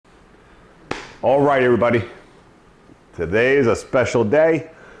All right, everybody. Today is a special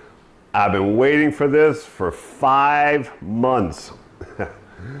day. I've been waiting for this for 5 months.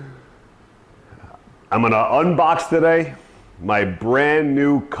 I'm gonna unbox today my brand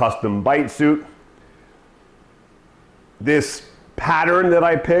new custom bite suit. This pattern that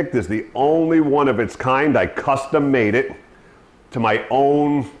I picked is the only one of its kind. I custom made it to my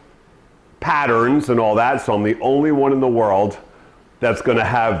own patterns and all that, so I'm the only one in the world that's gonna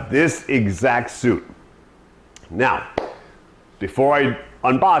have this exact suit. Now, before I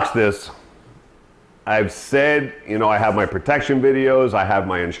unbox this, I've said, I have my protection videos, I have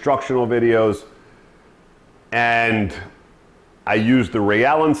my instructional videos, and I use the Ray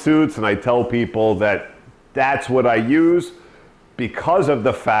Allen suits, and I tell people that that's what I use because of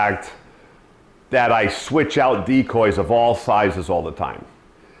the fact that I switch out decoys of all sizes all the time.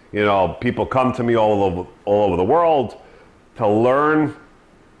 People come to me all over the world to learn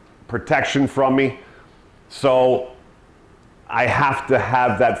protection from me. So I have to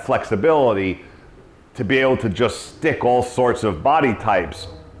have that flexibility to be able to just stick all sorts of body types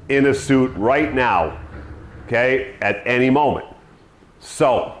in a suit right now, okay, at any moment.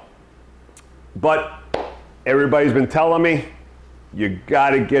 So, but everybody's been telling me, you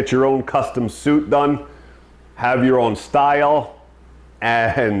gotta get your own custom suit done, have your own style,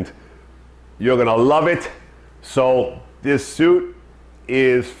 and you're gonna love it. So this suit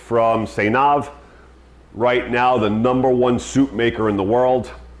is from Heinz. Right now, the #1 suit maker in the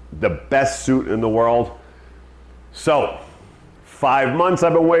world, the best suit in the world. So, 5 months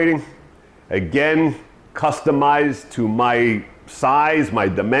I've been waiting. Again, customized to my size, my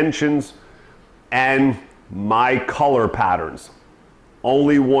dimensions, and my color patterns.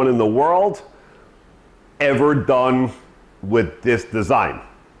 Only one in the world ever done with this design.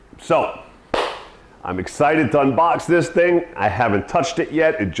 So, I'm excited to unbox this thing. I haven't touched it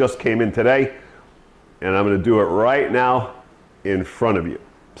yet. It just came in today. And I'm gonna do it right now in front of you.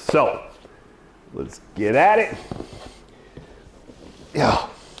 So, let's get at it. Yeah.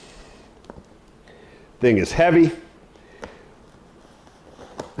 Thing is heavy.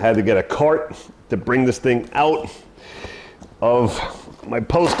 I had to get a cart to bring this thing out of my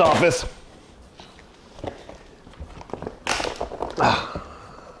post office.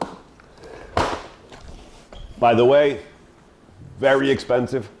 By the way, very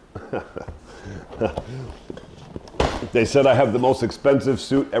expensive. They said I have the most expensive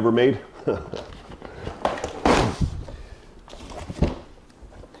suit ever made.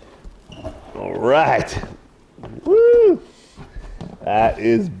 All right. Woo! That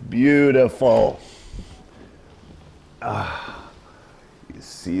is beautiful. You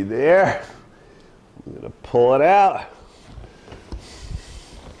see there? I'm gonna pull it out.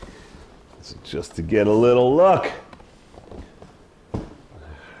 So just to get a little look. All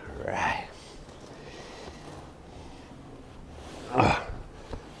right.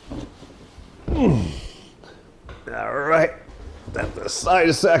 All right, that aside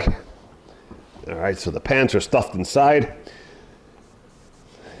a sec. All right, so the pants are stuffed inside.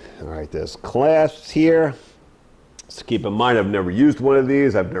 All right, there's clasps here. So keep in mind, I've never used one of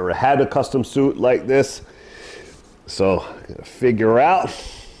these. I've never had a custom suit like this. So I'm gonna figure out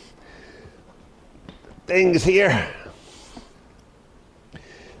things here.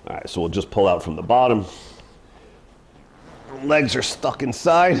 All right, so we'll just pull out from the bottom. Legs are stuck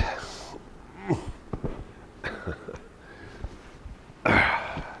inside.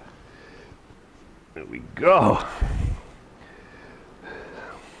 There we go.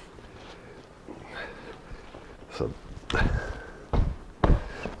 So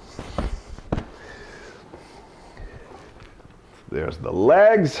there's the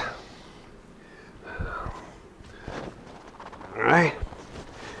legs. All right.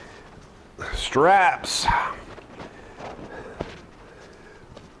 Straps.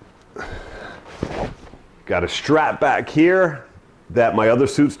 Got a strap back here that my other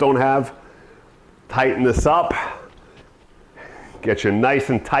suits don't have. Tighten this up. Get you nice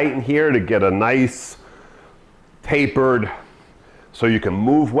and tight in here to get a nice tapered so you can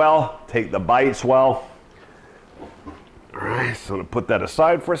move well, take the bites well. All right, so I'm gonna put that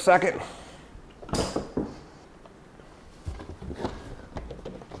aside for a second.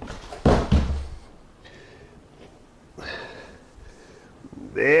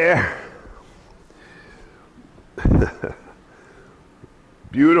 There.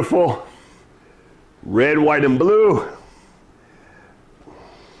 Beautiful. Red, white, and blue.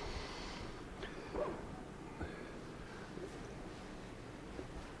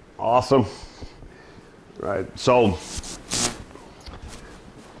 Awesome. Right, so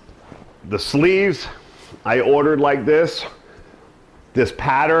the sleeves I ordered like this. this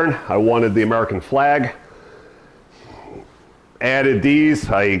pattern. I wanted the American flag. Added these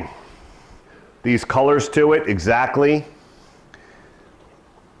colors to it exactly.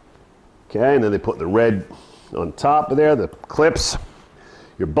 Okay, and then they put the red on top of there, the clips,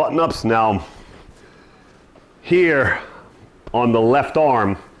 your button-ups. Now, here on the left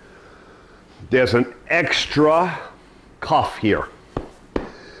arm, there's an extra cuff here.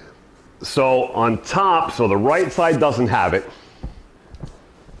 So on top, so the right side doesn't have it.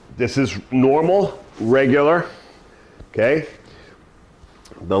 This is normal, regular, okay?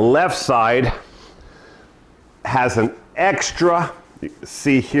 The left side has an extra, you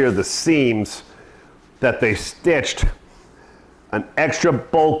see here the seams that they stitched, an extra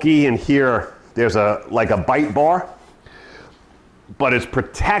bulky, and here there's like a bite bar, but it's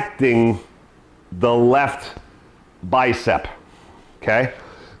protecting the left bicep, okay?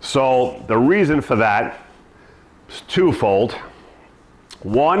 So the reason for that is twofold.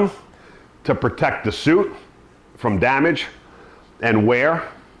 One, to protect the suit from damage and wear.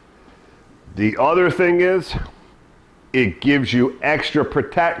 The other thing is, it gives you extra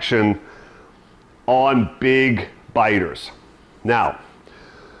protection on big biters. Now,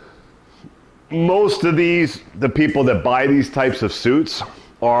 most of the people that buy these types of suits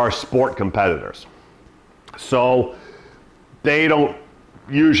are sport competitors. So they don't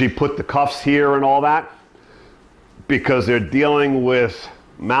usually put the cuffs here and all that because they're dealing with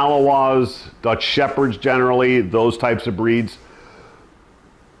Malinois, Dutch Shepherds generally, those types of breeds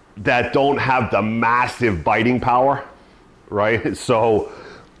that don't have the massive biting power, right? So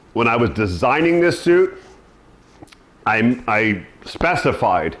when I was designing this suit, I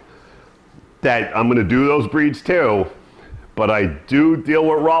specified that I'm gonna do those breeds too, but I do deal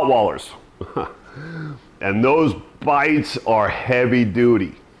with Rottweilers. And those bites are heavy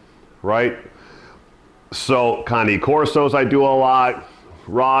duty, right? So Cane Corsos I do a lot,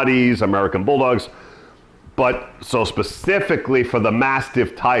 Rotties, American Bulldogs, but so specifically for the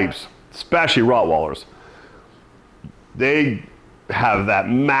Mastiff types, especially Rottweilers, they have that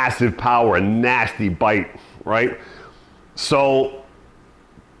massive power and nasty bite, right? So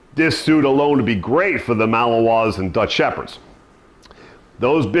this suit alone would be great for the Malinois and Dutch Shepherds.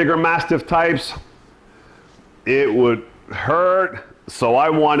 Those bigger Mastiff types, it would hurt, so I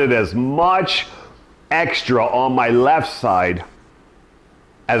wanted as much extra on my left side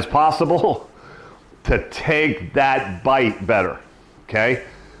as possible to take that bite better, okay?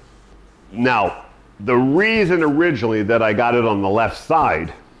 Now, the reason originally that I got it on the left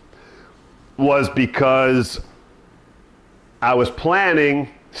side was because I was planning,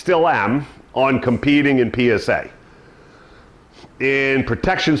 still am, on competing in PSA. In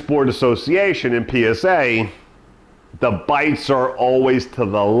Protection Sport Association, in PSA, the bites are always to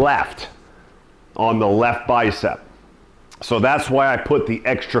the left, on the left bicep. So that's why I put the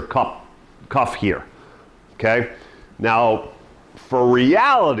extra cuff here, okay? Now, for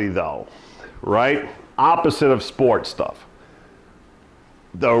reality though, right, opposite of sport stuff,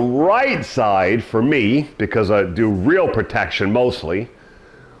 the right side for me, because I do real protection mostly,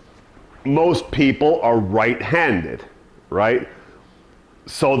 most people are right-handed, right?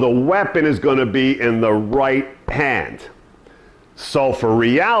 So the weapon is going to be in the right hand. So for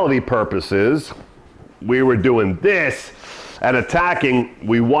reality purposes, we were doing this and attacking.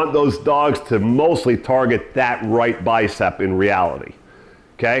 We want those dogs to mostly target that right bicep in reality,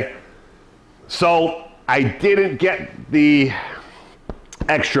 okay? So I didn't get the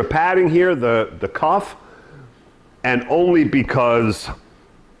extra padding here, the cuff, and only because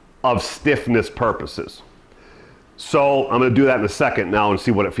of stiffness purposes. So I'm going to do that in a second now and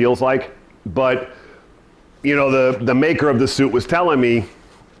see what it feels like. But you know, the maker of the suit was telling me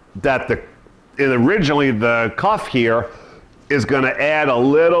that originally the cuff here is going to add a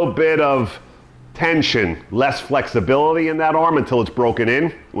little bit of tension, less flexibility in that arm until it's broken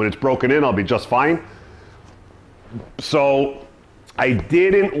in. When it's broken in, I'll be just fine. So I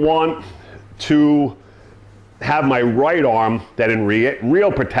didn't want to have my right arm, that in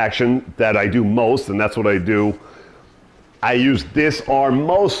real protection that I do most, and that's what I do, I use this arm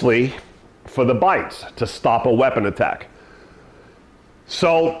mostly for the bites, to stop a weapon attack.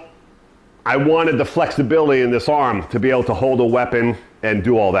 So I wanted the flexibility in this arm to be able to hold a weapon and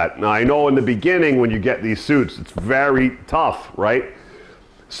do all that. Now I know in the beginning when you get these suits, it's very tough, right?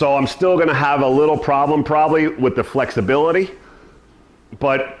 So I'm still gonna have a little problem probably with the flexibility,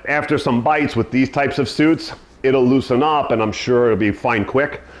 but after some bites with these types of suits, it'll loosen up and I'm sure it'll be fine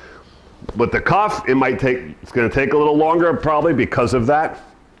quick. With the cuff, it's gonna take a little longer probably because of that.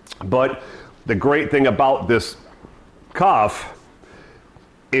 But the great thing about this cuff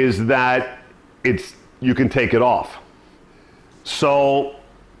is that you can take it off. So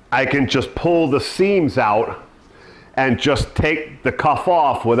I can just pull the seams out and just take the cuff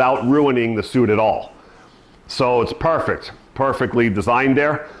off without ruining the suit at all. So it's perfect, perfectly designed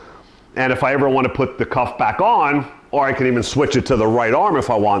there. And if I ever want to put the cuff back on, or I can even switch it to the right arm if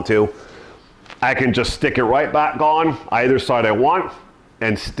I want to, I can just stick it right back on either side I want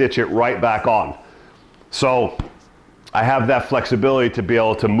and stitch it right back on. So I have that flexibility to be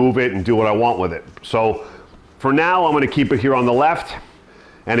able to move it and do what I want with it. So for now, I'm going to keep it here on the left.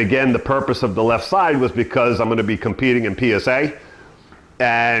 And again, the purpose of the left side was because I'm going to be competing in PSA.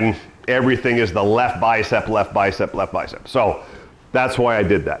 And everything is the left bicep, left bicep, left bicep. So that's why I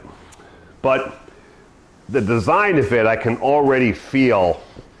did that. But the design of it, I can already feel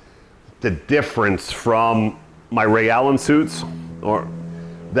the difference from my Ray Allen suits, or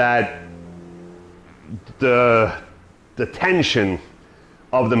that the tension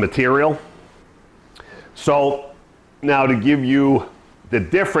of the material. So now to give you the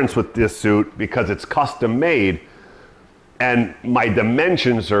difference with this suit, because it's custom made and my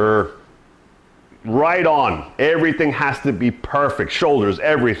dimensions are right on. Everything has to be perfect, shoulders,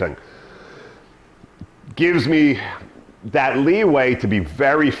 everything. Gives me that leeway to be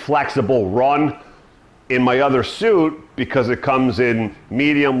very flexible run in my other suit, because it comes in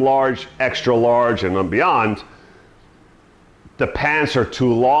medium, large, extra large, and beyond. The pants are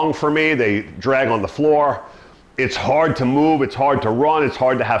too long for me. They drag on the floor. It's hard to move. It's hard to run. It's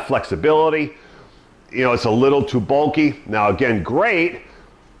hard to have flexibility. You know, it's a little too bulky. Now, again, great,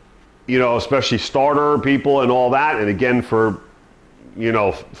 you know, especially starter people and all that. And again, for, you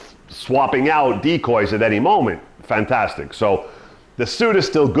know, swapping out decoys at any moment, fantastic. So the suit is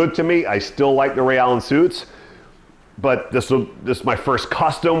still good to me. I still like the Ray Allen suits, but this is my first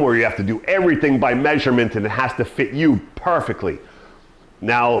custom where you have to do everything by measurement and it has to fit you perfectly.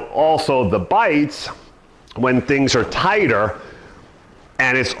 Now, also the bites, when things are tighter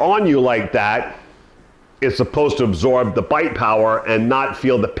and it's on you like that, it's supposed to absorb the bite power and not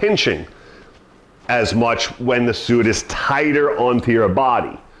feel the pinching as much when the suit is tighter onto your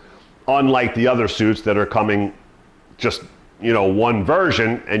body. Unlike the other suits that are coming just, you know, one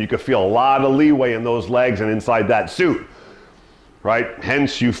version, and you can feel a lot of leeway in those legs and inside that suit, right?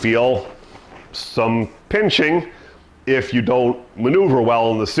 Hence you feel some pinching if you don't maneuver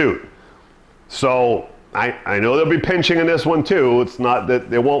well in the suit. So I know there'll be pinching in this one too. It's not that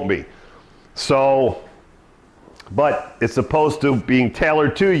there won't be. So, but it's supposed to, being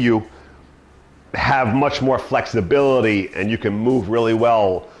tailored to you, have much more flexibility, and you can move really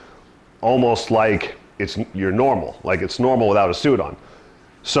well, almost like you're normal, like it's normal without a suit on.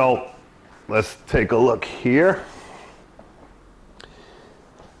 So let's take a look here.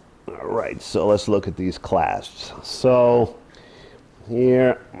 All right, so let's look at these clasps. So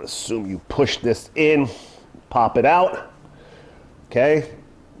here, I'm gonna assume you push this in, pop it out. Okay,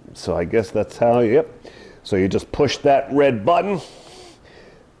 so I guess that's how, yep. So you just push that red button,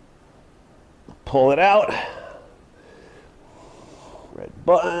 pull it out, red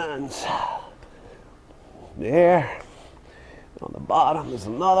buttons, there, on the bottom there's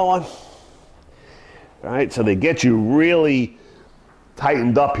another one. All right, so they get you really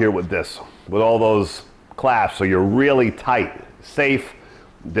tightened up here with this, with all those clasps, so you're really tight, safe,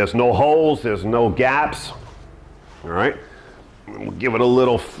 there's no holes, there's no gaps. All right, we'll give it a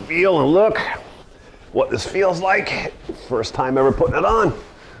little feel and look what this feels like. First time ever putting it on.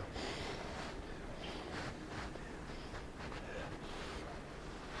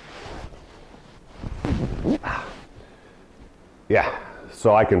 Yeah,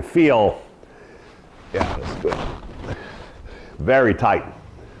 so I can feel, yeah, that's good. Very tight,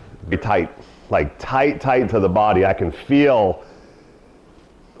 like tight to the body. I can feel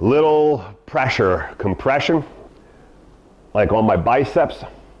little pressure, compression, like on my biceps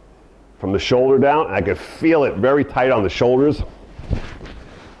from the shoulder down. I can feel it very tight on the shoulders.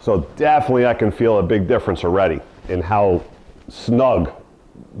 So definitely I can feel a big difference already in how snug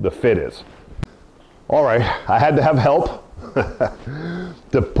the fit is. All right, I had to have help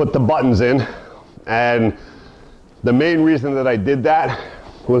to put the buttons in, and the main reason that I did that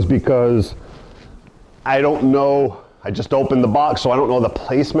was because I don't know, I just opened the box, so I don't know the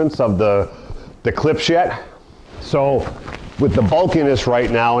placements of the clips yet. So with the bulkiness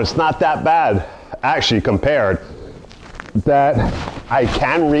right now, it's not that bad actually compared, that I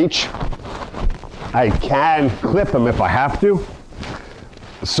can reach, I can clip them if I have to.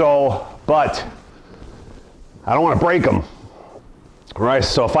 So, but I don't want to break them. Right,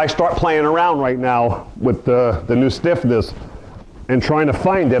 so if I start playing around right now with the new stiffness and trying to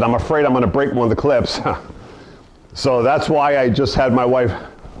find it, I'm afraid I'm going to break one of the clips. So that's why I just had my wife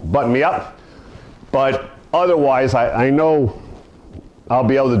button me up. But otherwise, I know I'll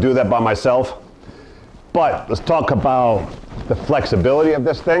be able to do that by myself. But let's talk about the flexibility of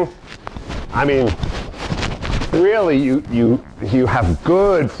this thing. I mean, really, you have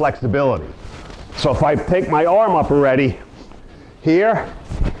good flexibility. So if I take my arm up already here,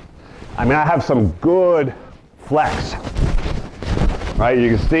 I mean, I have some good flex, right?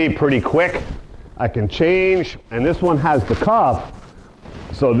 You can see pretty quick. I can change, and this one has the cuff,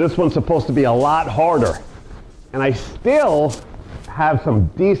 so this one's supposed to be a lot harder. And I still have some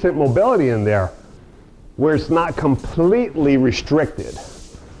decent mobility in there where it's not completely restricted.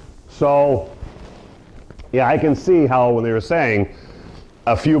 So, yeah, I can see how when they were saying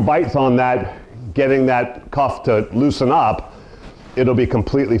a few bites on that, getting that cuff to loosen up, it'll be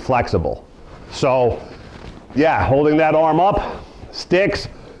completely flexible. So, yeah, holding that arm up, sticks,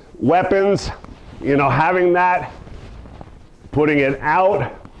 weapons, you know, having that, putting it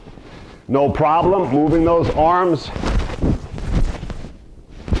out, no problem, moving those arms.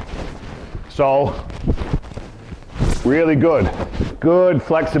 So, really good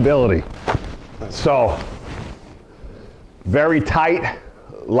flexibility. So, very tight,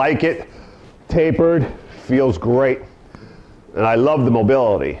 like it, tapered, feels great. And I love the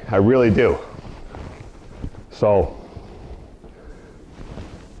mobility, I really do. So,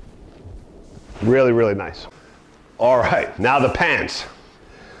 really nice. All right, now the pants.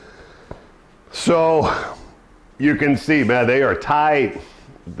 So, you can see, man, they are tight.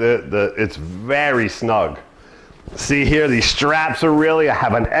 It's very snug. See here, these straps are really, I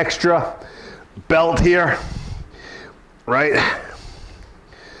have an extra belt here, right?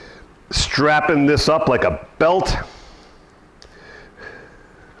 Strapping this up like a belt.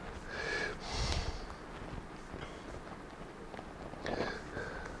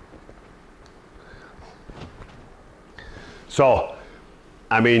 So,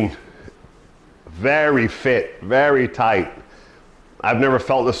 I mean, very fit, very tight. I've never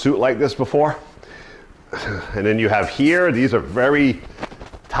felt a suit like this before. And then you have here, these are very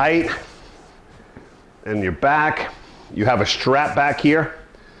tight. And your back, you have a strap back here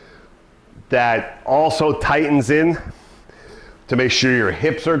that also tightens in to make sure your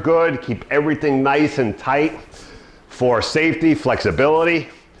hips are good, keep everything nice and tight for safety, flexibility.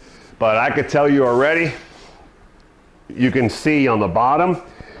 But I could tell you already, you can see on the bottom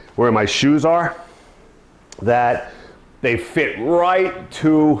where my shoes are that they fit right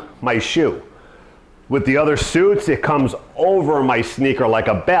to my shoe. With the other suits, it comes over my sneaker like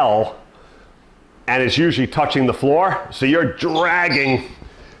a bell, and it's usually touching the floor, so you're dragging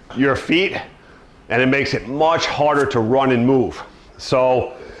your feet, and it makes it much harder to run and move.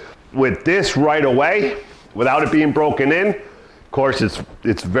 So with this right away, without it being broken in, of course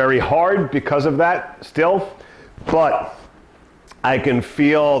it's very hard because of that still, but I can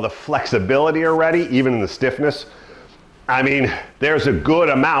feel the flexibility already, even in the stiffness. I mean, there's a good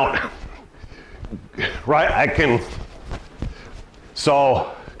amount, right?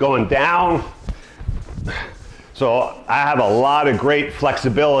 So going down, so I have a lot of great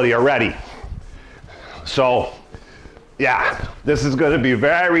flexibility already. So yeah, this is going to be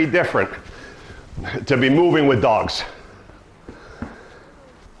very different to be moving with dogs.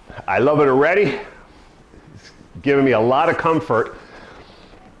 I love it already. It's giving me a lot of comfort.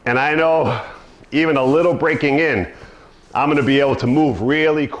 And I know even a little breaking in, I'm going to be able to move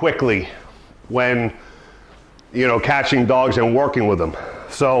really quickly when, you know, catching dogs and working with them.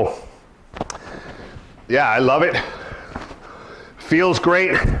 So yeah, I love it. Feels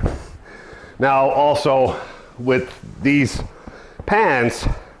great. Now also with these pants,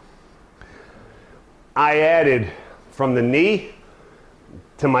 I added from the knee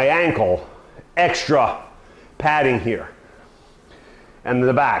to my ankle extra padding here and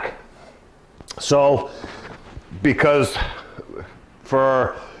the back. So because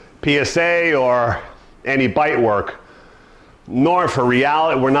for PSA or any bite work, nor for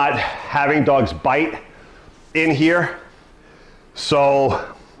reality, we're not having dogs bite in here.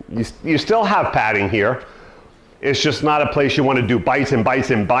 So you still have padding here. It's just not a place you want to do bites and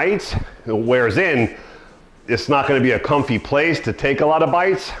bites and bites. It wears in. It's not going to be a comfy place to take a lot of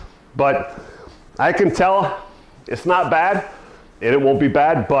bites, but I can tell it's not bad. It won't be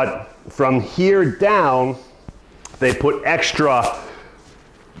bad, but from here down, they put extra,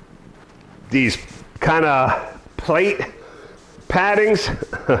 these kind of plate paddings.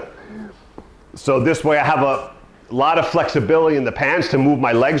 So this way I have a lot of flexibility in the pants to move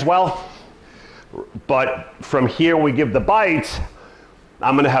my legs well. But from here, when we give the bites,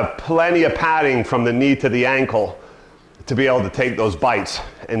 I'm going to have plenty of padding from the knee to the ankle to be able to take those bites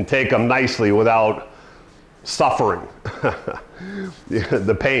and take them nicely without suffering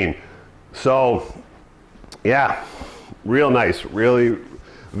the pain. So yeah, Real nice, really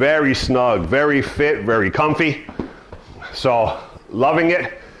very snug, very fit, very comfy. So loving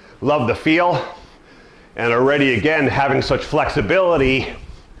it, love the feel, and already again having such flexibility,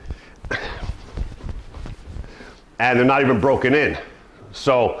 and they're not even broken in.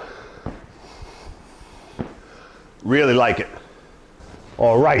 So really like it.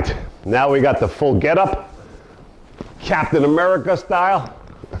 All right, now we got the full getup, Captain America style.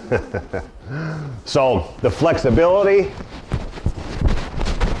 So the flexibility,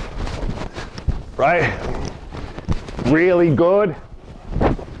 right? Really good.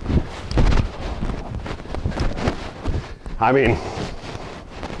 I mean,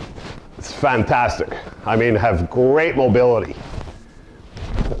 it's fantastic. I mean, have great mobility.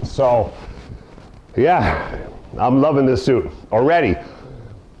 So, yeah, I'm loving this suit already.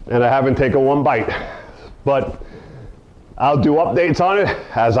 And I haven't taken one bite. But I'll do updates on it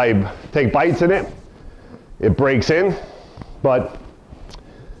as I take bites in it. It breaks in. But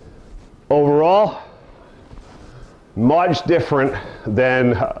overall, much different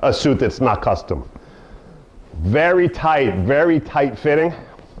than a suit that's not custom. Very tight fitting.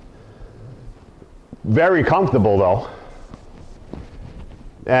 Very comfortable though.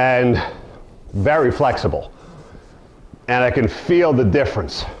 And very flexible. And I can feel the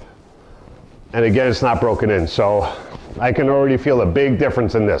difference. And again, it's not broken in, so I can already feel a big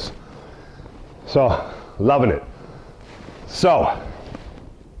difference in this. So, loving it. So,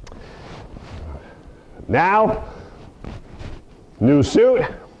 now, new suit,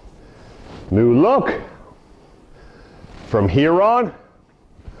 new look. From here on,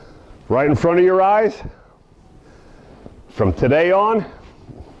 right in front of your eyes, from today on,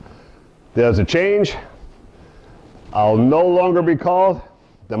 there's a change. I'll no longer be called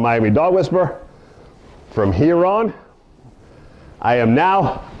the Miami Dog Whisperer. From here on, I am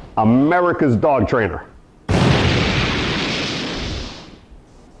now America's dog trainer.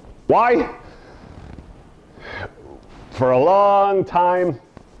 Why? For a long time,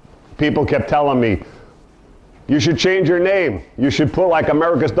 people kept telling me, you should change your name. You should put like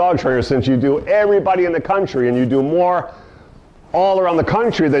America's dog trainer, since you do everybody in the country and you do more all around the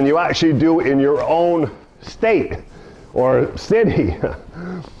country than you actually do in your own state or city.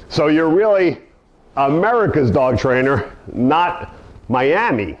 So you're really America's dog trainer, not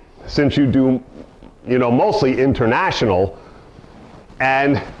Miami, since you do, you know, mostly international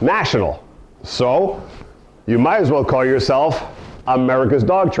and national. So you might as well call yourself America's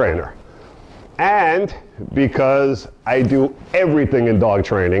dog trainer. And because I do everything in dog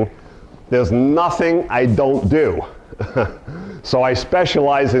training, there's nothing I don't do. So I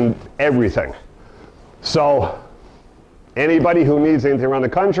specialize in everything. So anybody who needs anything around the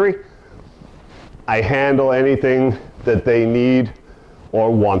country, I handle anything that they need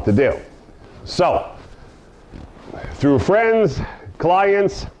or want to do. So through friends,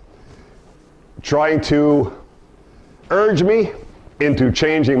 clients, trying to urge me into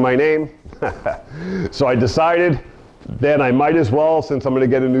changing my name, so I decided that I might as well, since I'm going to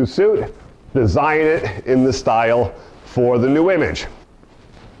get a new suit, design it in the style for the new image.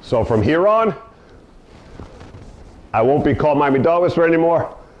 So from here on, I won't be called Miami Dog Whisperer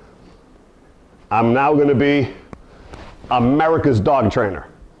anymore. I'm now going to be America's dog trainer.